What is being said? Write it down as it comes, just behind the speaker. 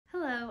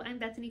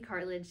Bethany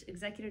Cartledge,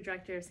 Executive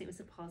Director of St.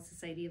 Vincent Paul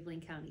Society of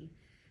Lane County.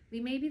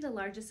 We may be the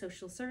largest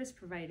social service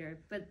provider,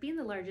 but being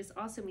the largest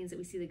also means that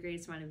we see the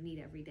greatest amount of need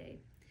every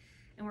day.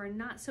 And we're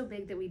not so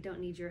big that we don't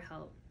need your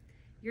help.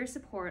 Your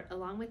support,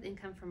 along with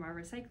income from our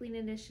recycling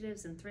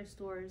initiatives and thrift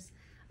stores,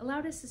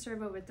 allowed us to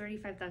serve over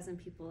 35,000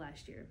 people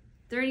last year.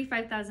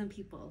 35,000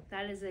 people,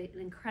 that is an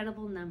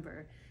incredible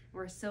number.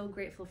 We're so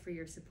grateful for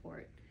your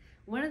support.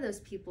 One of those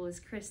people is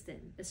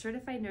Kristen, a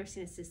certified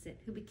nursing assistant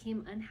who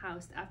became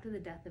unhoused after the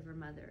death of her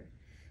mother.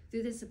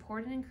 Through the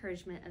support and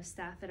encouragement of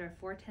staff at our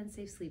 410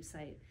 Safe Sleep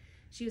site,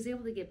 she was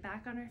able to get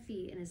back on her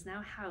feet and is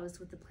now housed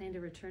with the plan to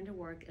return to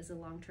work as a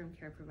long-term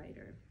care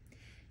provider.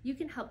 You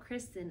can help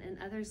Kristen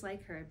and others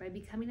like her by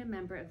becoming a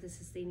member of the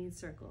Sustaining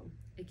Circle,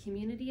 a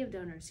community of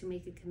donors who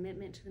make a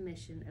commitment to the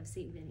mission of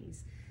St.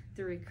 Vinny's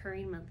through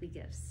recurring monthly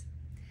gifts.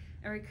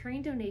 A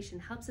recurring donation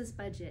helps us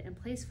budget and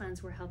place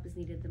funds where help is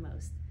needed the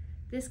most.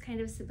 This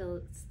kind of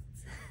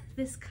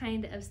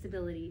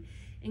stability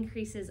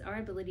increases our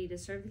ability to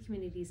serve the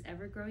community's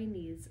ever-growing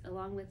needs,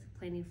 along with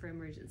planning for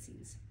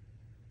emergencies.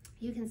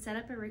 You can set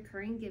up a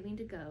recurring giving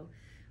to go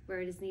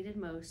where it is needed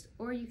most,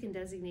 or you can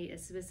designate a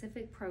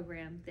specific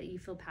program that you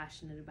feel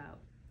passionate about.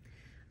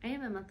 I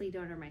am a monthly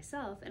donor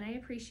myself, and I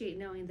appreciate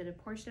knowing that a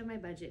portion of my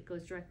budget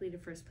goes directly to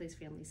First Place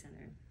Family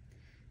Center.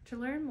 To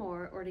learn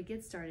more or to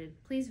get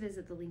started, please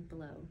visit the link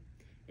below.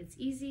 It's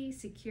easy,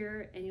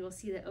 secure, and you will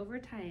see that over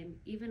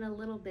time, even a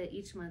little bit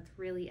each month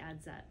really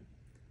adds up.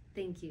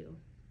 Thank you.